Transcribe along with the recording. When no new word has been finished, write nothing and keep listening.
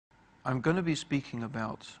I'm going to be speaking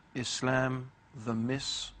about Islam, the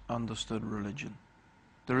misunderstood religion.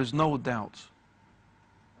 There is no doubt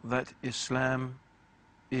that Islam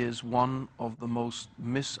is one of the most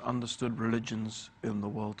misunderstood religions in the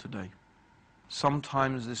world today.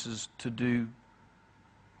 Sometimes this is to do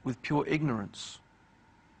with pure ignorance.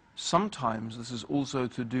 Sometimes this is also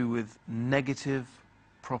to do with negative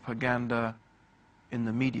propaganda in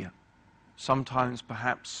the media. Sometimes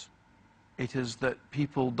perhaps it is that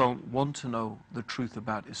people don't want to know the truth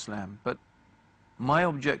about Islam. But my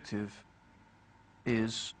objective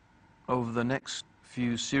is, over the next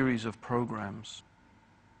few series of programs,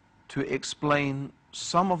 to explain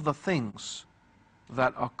some of the things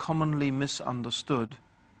that are commonly misunderstood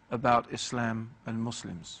about Islam and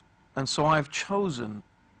Muslims. And so I've chosen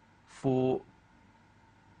for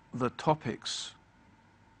the topics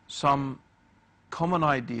some common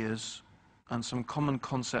ideas and some common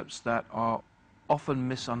concepts that are often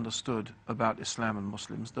misunderstood about Islam and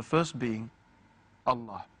Muslims. The first being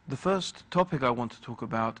Allah. The first topic I want to talk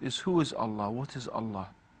about is, who is Allah? What is Allah?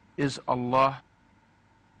 Is Allah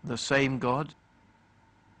the same God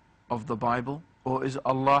of the Bible, or is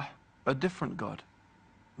Allah a different God?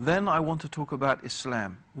 Then I want to talk about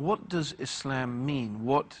Islam. What does Islam mean?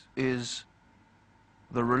 What is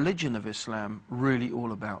the religion of Islam really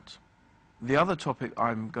all about? The other topic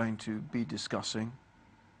I'm going to be discussing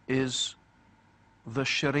is the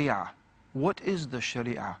Sharia. What is the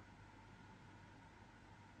Sharia?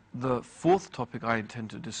 The fourth topic I intend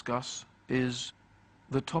to discuss is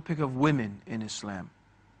the topic of women in Islam.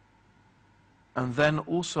 And then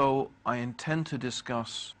also I intend to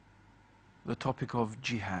discuss the topic of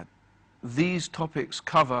jihad. These topics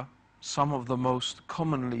cover some of the most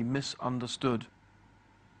commonly misunderstood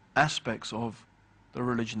aspects of the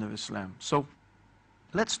religion of Islam. So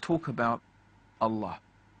let's talk about Allah.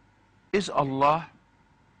 Is Allah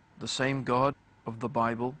the same God of the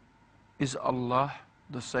Bible? Is Allah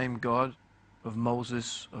the same God of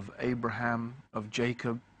Moses, of Abraham, of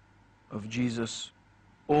Jacob, of Jesus?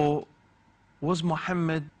 Or was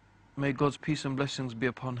Muhammad, may God's peace and blessings be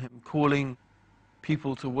upon him, calling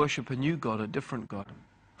people to worship a new God, a different God?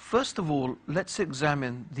 First of all, let's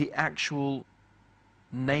examine the actual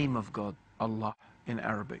name of God, Allah, in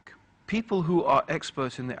Arabic. People who are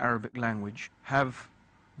experts in the Arabic language have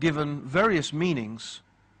given various meanings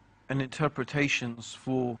and interpretations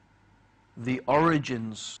for the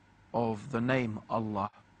origins of the name Allah.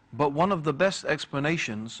 But one of the best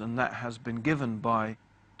explanations, and that has been given by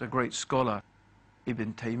the great scholar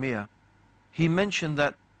Ibn Taymiyyah, he mentioned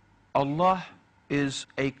that Allah is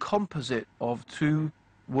a composite of two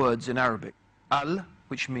words in Arabic. Al,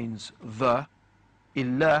 which means the,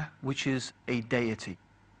 Illah, which is a deity.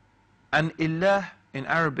 And Illah in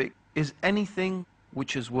Arabic is anything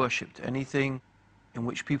which is worshipped, anything in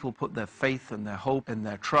which people put their faith and their hope and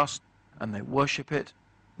their trust and they worship it.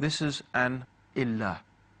 This is an Illah,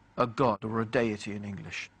 a God or a deity in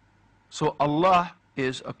English. So Allah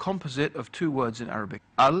is a composite of two words in Arabic.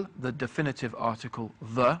 Al, the definitive article,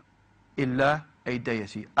 the, Illah, a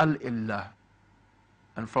deity, Al-Illah,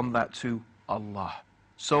 and from that to Allah.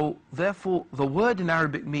 So therefore the word in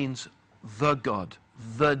Arabic means the God,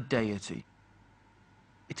 the deity.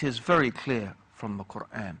 It is very clear from the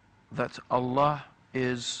Quran that Allah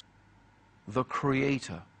is the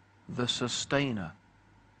creator, the sustainer,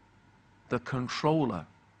 the controller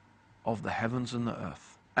of the heavens and the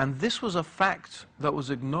earth. And this was a fact that was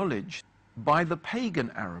acknowledged by the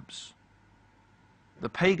pagan Arabs. The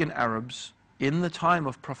pagan Arabs in the time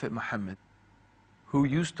of Prophet Muhammad, who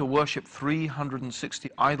used to worship 360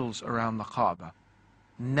 idols around the Kaaba,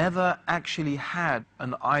 never actually had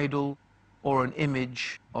an idol or an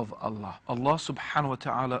image of Allah. Allah subhanahu wa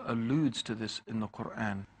ta'ala alludes to this in the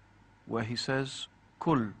Quran, where he says,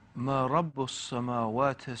 "Kul ma rabbu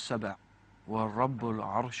samawati sab'a wa rabbul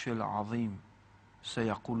arshil azim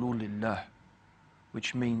sayaqulu lillah,"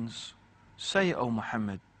 which means, say, O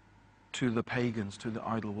Muhammad, to the pagans, to the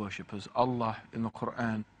idol worshippers, Allah in the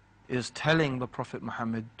Quran is telling the Prophet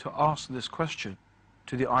Muhammad to ask this question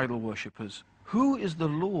to the idol worshippers: who is the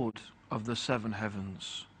Lord of the seven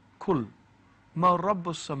heavens? Kul ma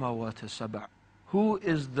rabbu samawati sab'a. Who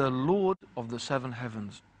is the Lord of the seven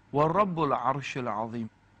heavens? Wa rabbul arshil azim.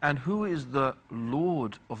 And who is the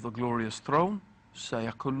Lord of the glorious throne?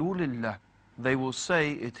 Sayaqulu lillah. They will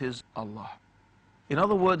say it is Allah. In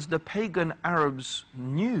other words, the pagan Arabs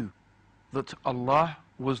knew that Allah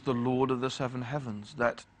was the Lord of the seven heavens,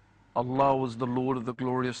 that Allah was the Lord of the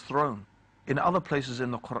glorious throne. In other places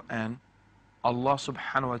in the Quran, Allah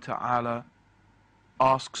subhanahu wa ta'ala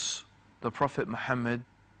asks the Prophet Muhammad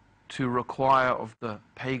to require of the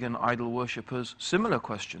pagan idol worshippers similar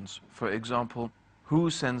questions. For example, who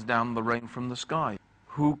sends down the rain from the sky?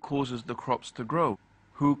 Who causes the crops to grow?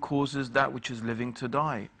 Who causes that which is living to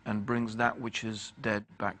die and brings that which is dead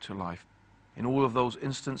back to life? In all of those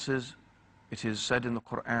instances, it is said in the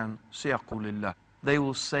Quran, "Siyaqulillah." They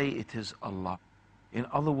will say it is Allah. In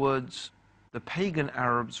other words, the pagan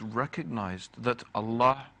Arabs recognized that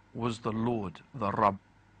Allah was the Lord, the Rabb,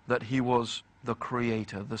 that He was the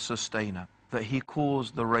Creator, the Sustainer, that He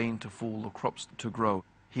caused the rain to fall, the crops to grow.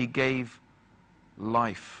 He gave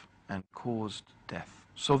life and caused death.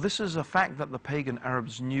 So this is a fact that the pagan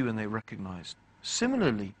Arabs knew and they recognized.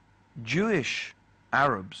 Similarly, Jewish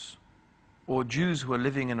Arabs, or Jews who were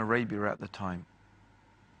living in Arabia at the time,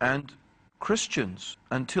 and Christians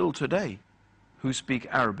until today who speak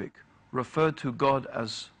Arabic, refer to God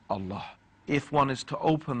as Allah. If one is to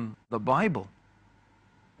open the Bible,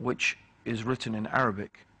 which is written in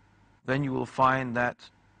Arabic, then you will find that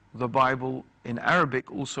the Bible in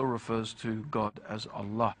Arabic also refers to God as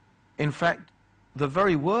Allah. In fact, the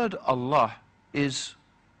very word Allah is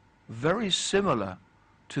very similar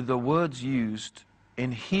to the words used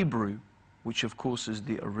in Hebrew, which of course is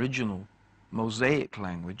the original Mosaic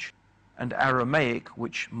language, and Aramaic,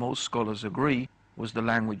 which most scholars agree was the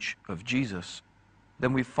language of Jesus.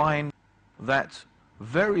 Then we find that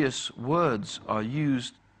various words are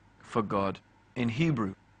used for God in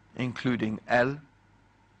Hebrew, including El,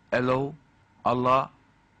 Elo, Allah,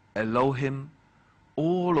 Elohim.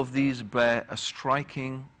 All of these bear a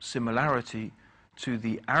striking similarity to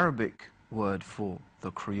the Arabic word for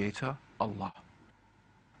the Creator, Allah.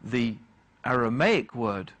 The Aramaic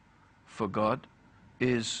word for God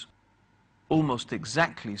is almost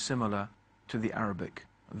exactly similar to the Arabic.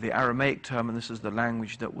 The Aramaic term, and this is the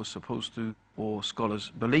language that was supposed to, or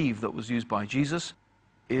scholars believe that was used by Jesus,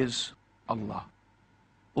 is Allah.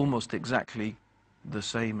 Almost exactly the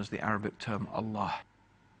same as the Arabic term Allah.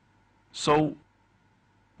 So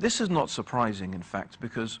this is not surprising, in fact,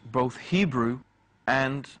 because both Hebrew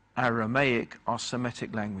and Aramaic are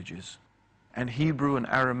Semitic languages. And Hebrew and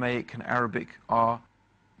Aramaic and Arabic are,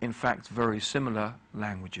 in fact, very similar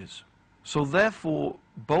languages. So therefore,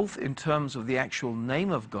 both in terms of the actual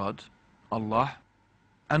name of God, Allah,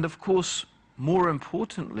 and of course, more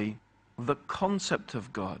importantly, the concept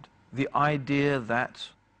of God, the idea that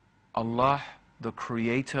Allah, the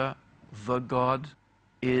Creator, the God,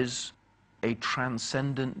 is a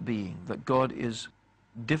transcendent being, that God is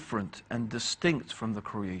different and distinct from the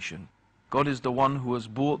creation. God is the one who has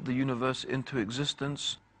brought the universe into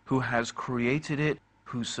existence, who has created it,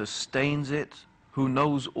 who sustains it, who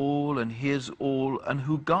knows all and hears all, and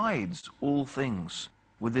who guides all things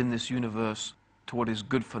within this universe to what is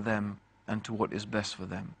good for them and to what is best for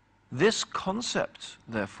them. This concept,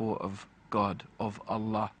 therefore, of God, of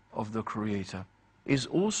Allah, of the Creator, is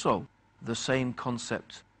also the same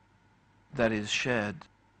concept that is shared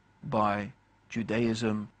by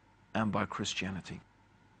Judaism and by Christianity.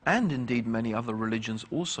 And indeed many other religions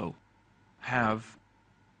also have,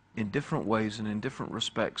 in different ways and in different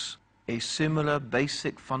respects, a similar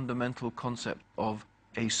basic fundamental concept of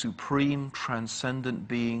a supreme transcendent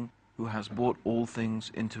being who has brought all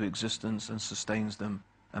things into existence and sustains them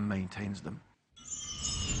and maintains them.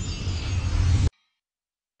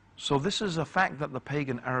 So this is a fact that the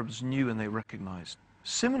pagan Arabs knew and they recognized.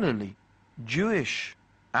 Similarly, Jewish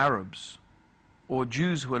Arabs, or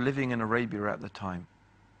Jews who were living in Arabia at the time,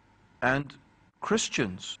 and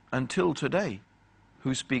Christians until today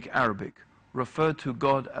who speak Arabic, refer to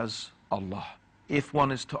God as Allah. If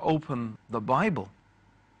one is to open the Bible,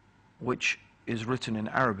 which is written in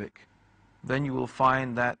Arabic, then you will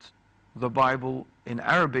find that the Bible in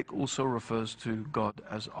Arabic also refers to God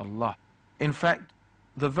as Allah. In fact,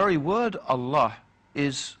 the very word Allah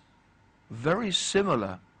is very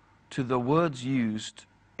similar to the words used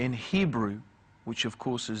in Hebrew, which of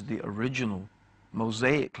course is the original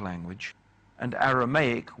Mosaic language, and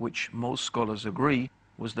Aramaic, which most scholars agree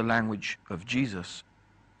was the language of Jesus.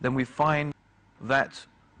 Then we find that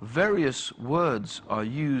various words are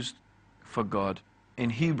used for God in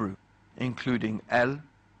Hebrew, including El,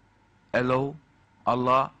 Elo,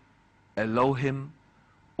 Allah, Elohim.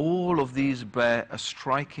 All of these bear a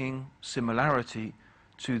striking similarity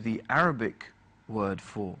to the Arabic word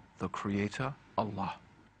for the Creator, Allah.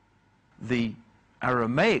 The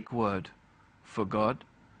Aramaic word for God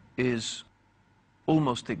is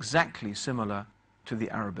almost exactly similar to the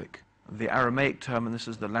Arabic. The Aramaic term, and this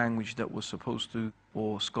is the language that was supposed to,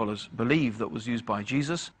 or scholars believe that was used by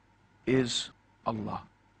Jesus, is Allah.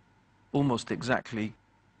 Almost exactly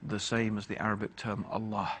the same as the Arabic term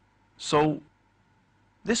Allah. So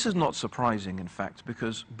This is not surprising, in fact,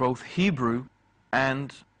 because both Hebrew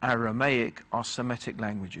and Aramaic are Semitic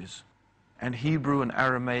languages. And Hebrew and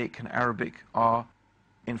Aramaic and Arabic are,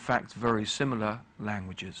 in fact, very similar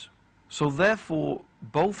languages. So therefore,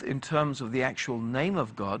 both in terms of the actual name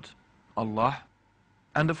of God, Allah,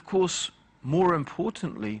 and of course, more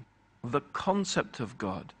importantly, the concept of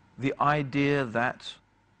God, the idea that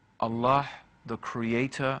Allah, the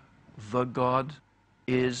Creator, the God,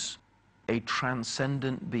 is a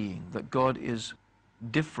transcendent being, that God is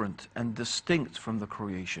different and distinct from the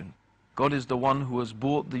creation. God is the one who has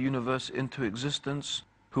brought the universe into existence,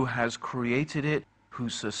 who has created it, who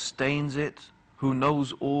sustains it, who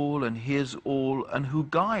knows all and hears all, and who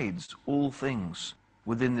guides all things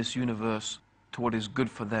within this universe to what is good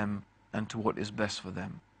for them and to what is best for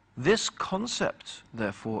them. This concept,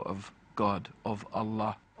 therefore, of God, of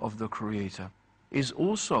Allah, of the Creator, is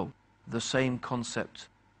also the same concept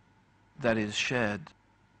that is shared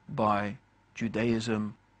by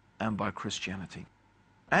Judaism and by Christianity.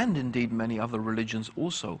 And indeed many other religions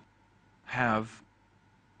also have,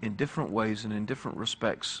 in different ways and in different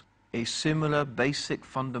respects, a similar basic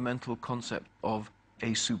fundamental concept of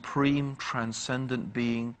a supreme transcendent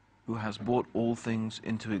being who has brought all things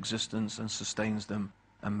into existence and sustains them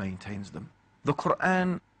and maintains them. The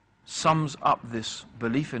Quran sums up this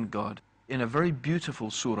belief in God in a very beautiful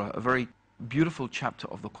surah, a very beautiful chapter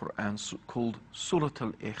of the Quran called Surah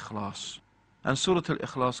Al-Ikhlas. And Surah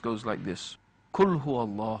Al-Ikhlas goes like this: Qul huwa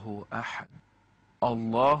Allahu ahad,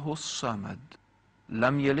 Allahu samad,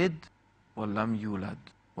 lam yalid wa lam yulad,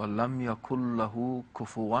 wa lam yakul lahu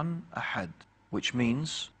kufuwan ahad. Which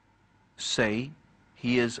means, say,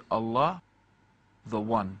 He is Allah, the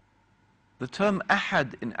One. The term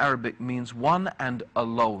ahad in Arabic means one and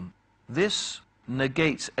alone. This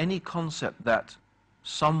negates any concept that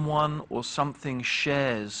someone or something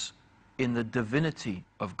shares in the divinity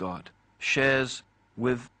of God, shares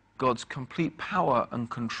with God's complete power and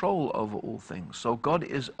control over all things. So God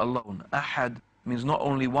is alone. Ahad means not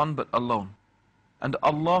only one but alone. And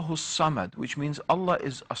Allahu Samad, which means Allah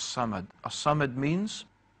is as-Samad. As-Samad means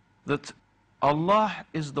that Allah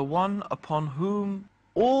is the one upon whom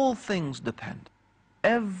all things depend.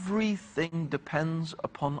 Everything depends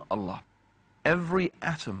upon Allah. Every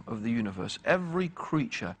atom of the universe, every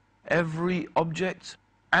creature, every object,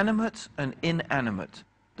 animate and inanimate,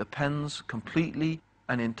 depends completely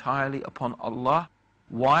and entirely upon Allah,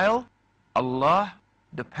 while Allah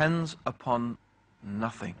depends upon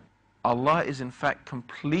nothing. Allah is in fact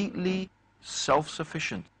completely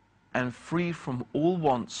self-sufficient and free from all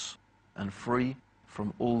wants and free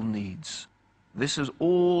from all needs. This is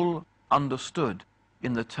all understood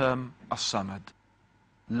in the term as-Samad.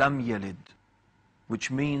 Lam yalid, which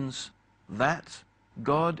means that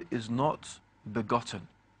God is not begotten.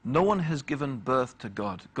 No one has given birth to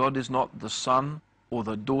God. God is not the son or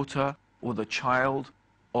the daughter or the child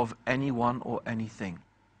of anyone or anything.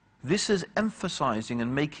 This is emphasizing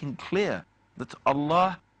and making clear that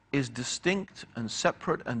Allah is distinct and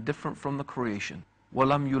separate and different from the creation.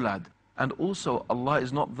 Walam yulad. And also Allah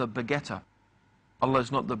is not the begetter. Allah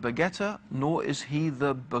is not the begetter, nor is He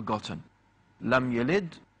the begotten. Lam yalid,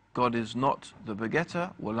 God is not the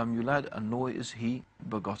begetter, walam yulad, and nor is He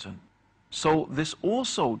begotten. So this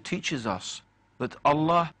also teaches us that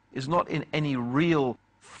Allah is not in any real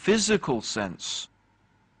physical sense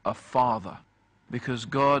a father, because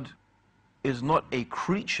God is not a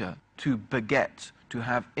creature to beget, to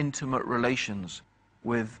have intimate relations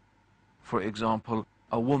with, for example,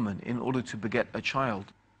 a woman in order to beget a child.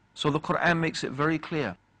 So the Quran makes it very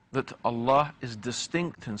clear that Allah is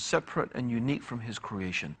distinct and separate and unique from His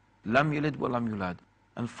creation. Lam yalid wa lam yulad.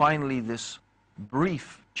 And finally, this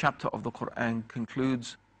brief chapter of the Quran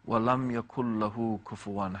concludes, وَلَمْ يَكُلْ لَهُ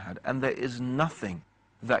كُفُوًا أَحَدٌ. And there is nothing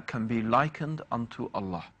that can be likened unto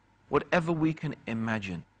Allah. Whatever we can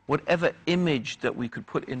imagine, whatever image that we could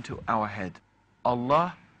put into our head,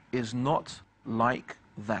 Allah is not like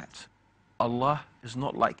that. Allah is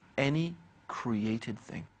not like any created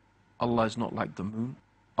thing. Allah is not like the moon.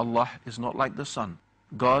 Allah is not like the sun.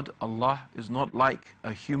 God, Allah, is not like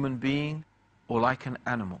a human being or like an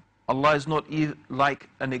animal. Allah is not like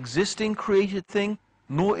an existing created thing,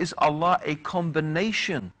 nor is Allah a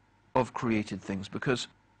combination of created things, because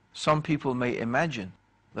some people may imagine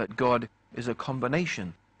that God is a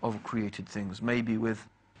combination of created things, maybe with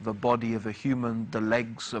the body of a human, the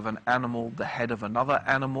legs of an animal, the head of another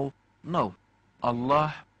animal. No,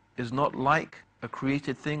 Allah is not like a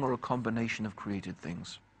created thing or a combination of created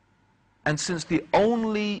things. And since the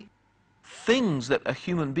only things that a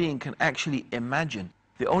human being can actually imagine,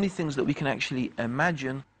 the only things that we can actually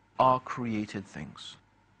imagine are created things.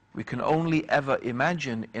 We can only ever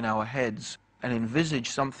imagine in our heads and envisage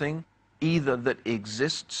something either that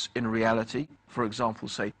exists in reality, for example,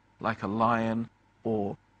 say, like a lion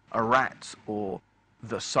or a rat or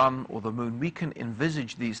the sun or the moon. We can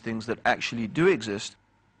envisage these things that actually do exist,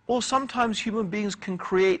 or sometimes human beings can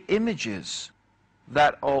create images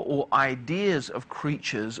that are, or ideas of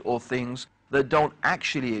creatures or things that don't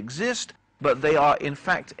actually exist, but they are in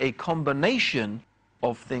fact a combination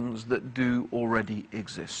of things that do already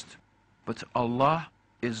exist. But Allah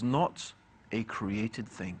is not a created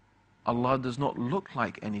thing. Allah does not look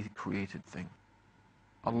like any created thing.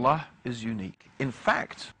 Allah is unique. In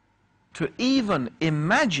fact, to even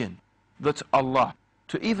imagine that Allah,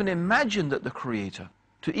 to even imagine that the Creator,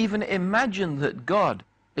 to even imagine that God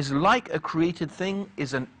is like a created thing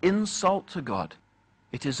is an insult to God.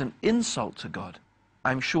 It is an insult to God.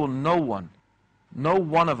 I'm sure no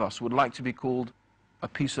one of us would like to be called a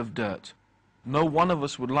piece of dirt. No one of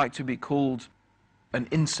us would like to be called an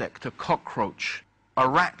insect, a cockroach, a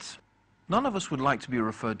rat. None of us would like to be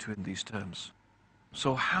referred to in these terms.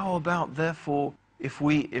 So how about, therefore, if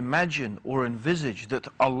we imagine or envisage that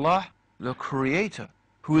Allah, the Creator,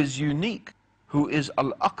 who is unique, who is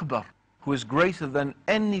Al-Akbar, who is greater than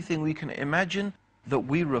anything we can imagine, that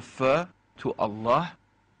we refer to Allah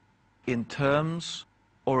in terms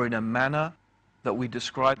or in a manner that we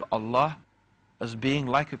describe Allah as being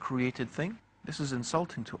like a created thing? This is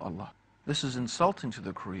insulting to Allah. This is insulting to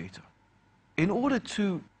the Creator. In order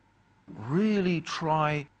to really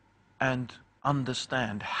try and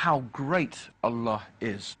understand how great Allah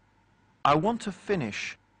is, I want to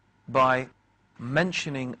finish by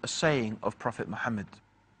mentioning a saying of Prophet Muhammad.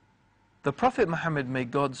 The Prophet Muhammad, may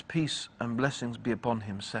God's peace and blessings be upon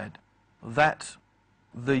him, said that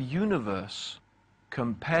the universe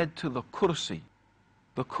compared to the kursi,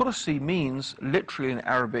 the kursi means literally in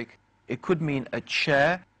Arabic, it could mean a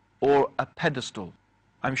chair or a pedestal.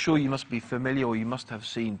 I'm sure you must be familiar, or you must have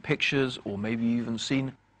seen pictures, or maybe even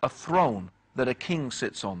seen a throne that a king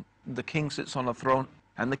sits on. The king sits on a throne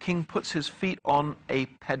and the king puts his feet on a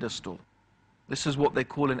pedestal. This is what they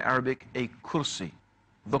call in Arabic a kursi.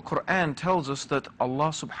 The Quran tells us that Allah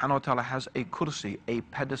subhanahu wa ta'ala has a kursi, a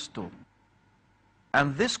pedestal.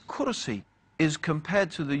 And this kursi is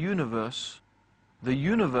compared to the universe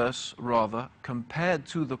rather, compared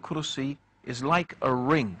to the kursi, is like a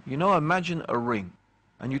ring. You know, imagine a ring.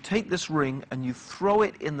 And you take this ring and you throw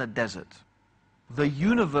it in the desert. The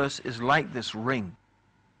universe is like this ring.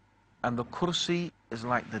 And the kursi is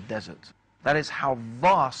like the desert. That is how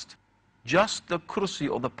vast just the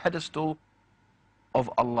kursi or the pedestal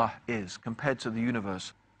of Allah is compared to the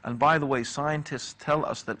universe. And by the way, scientists tell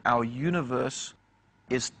us that our universe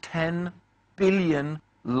is 10 billion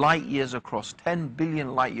light years across. 10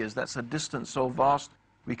 billion light years. That's a distance so vast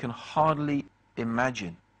we can hardly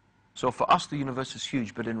imagine. So for us the universe is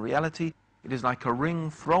huge, but in reality it is like a ring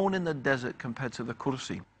thrown in the desert compared to the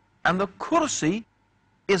kursi. And the kursi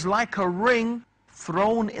is like a ring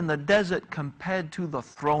thrown in the desert compared to the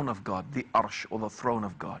throne of God, the arsh or the throne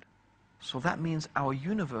of God. So that means our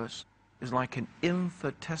universe is like an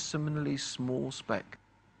infinitesimally small speck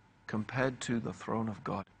compared to the throne of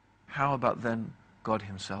God. How about then God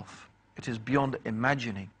himself? It is beyond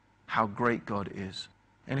imagining how great God is.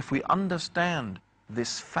 And if we understand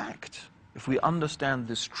this fact, if we understand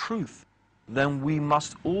this truth, then we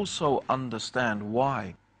must also understand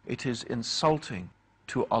why it is insulting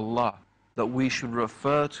to Allah that we should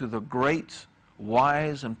refer to the great,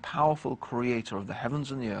 wise and powerful Creator of the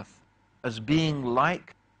heavens and the earth as being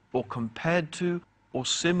like or compared to or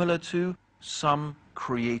similar to some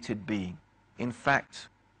created being. In fact,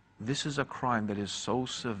 this is a crime that is so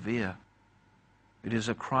severe. It is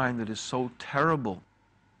a crime that is so terrible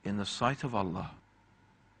in the sight of Allah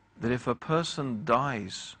that if a person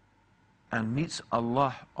dies and meets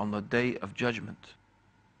Allah on the day of judgment,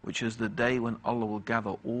 which is the day when Allah will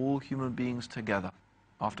gather all human beings together,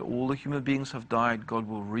 after all the human beings have died, God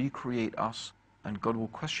will recreate us and God will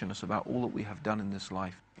question us about all that we have done in this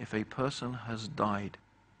life. If a person has died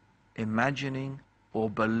imagining or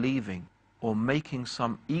believing or making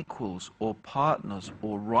some equals or partners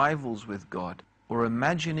or rivals with God, or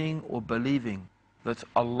imagining or believing that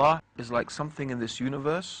Allah is like something in this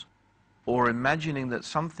universe, or imagining that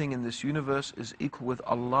something in this universe is equal with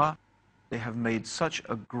Allah, they have made such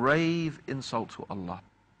a grave insult to Allah.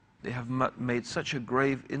 They have made such a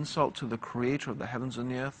grave insult to the Creator of the heavens and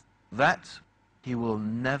the earth that He will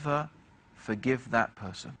never forgive that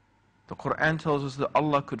person. The Quran tells us that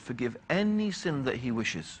Allah could forgive any sin that He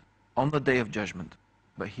wishes on the day of judgment,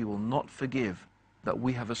 but He will not forgive that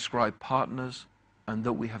we have ascribed partners and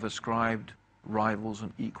that we have ascribed rivals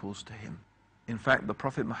and equals to Him. In fact, the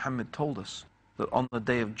Prophet Muhammad told us that on the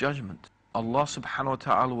Day of Judgment, Allah subhanahu wa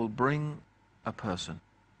ta'ala will bring a person.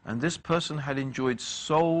 And this person had enjoyed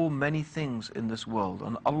so many things in this world.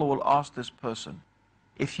 And Allah will ask this person,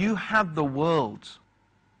 if you had the world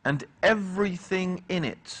and everything in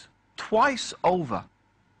it twice over,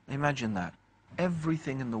 imagine that,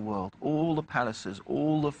 everything in the world, all the palaces,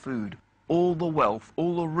 all the food, all the wealth,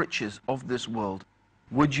 all the riches of this world,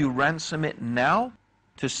 would you ransom it now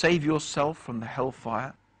to save yourself from the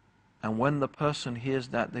hellfire? And when the person hears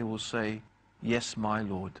that, they will say, yes, my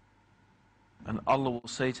Lord. And Allah will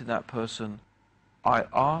say to that person, I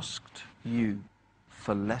asked you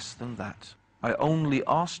for less than that. I only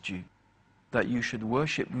asked you that you should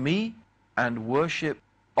worship me and worship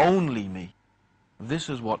only me. This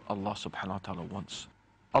is what Allah subhanahu wa ta'ala wants.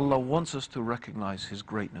 Allah wants us to recognize His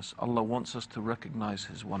greatness. Allah wants us to recognize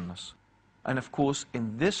His oneness. And of course,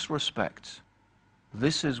 in this respect,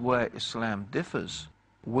 this is where Islam differs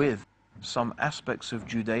with some aspects of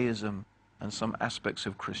Judaism and some aspects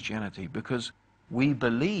of Christianity, because we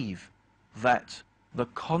believe that the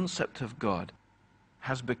concept of God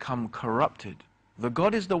has become corrupted. The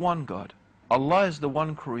God is the one God. Allah is the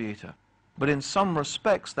one creator. But in some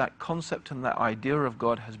respects, that concept and that idea of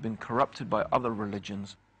God has been corrupted by other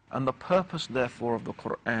religions. And the purpose, therefore, of the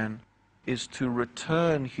Quran is to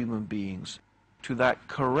return human beings to that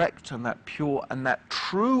correct and that pure and that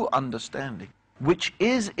true understanding, which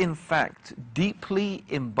is in fact deeply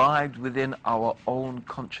imbibed within our own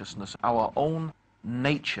consciousness, our own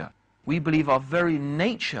nature. We believe our very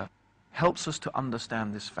nature helps us to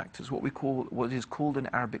understand this fact. It's what is called in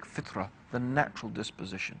Arabic fitra, the natural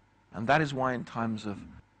disposition. And that is why in times of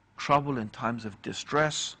trouble, in times of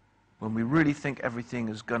distress, when we really think everything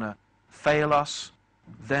is going to fail us,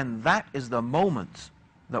 then that is the moment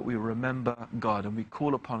that we remember God and we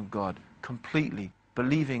call upon God completely,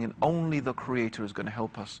 believing in only the Creator is going to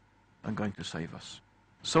help us and going to save us.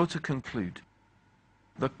 So to conclude,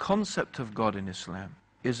 the concept of God in Islam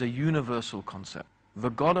is a universal concept. The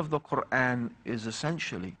God of the Quran is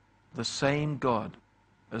essentially the same God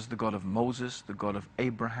as the God of Moses, the God of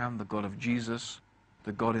Abraham, the God of Jesus,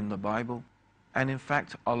 the God in the Bible. And in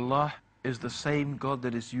fact, Allah is the same God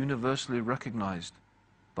that is universally recognized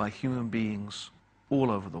by human beings all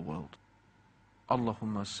over the world.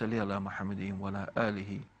 Allahumma salli ala Muhammadin wa ala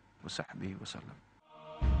alihi wa sahbihi wa sallam.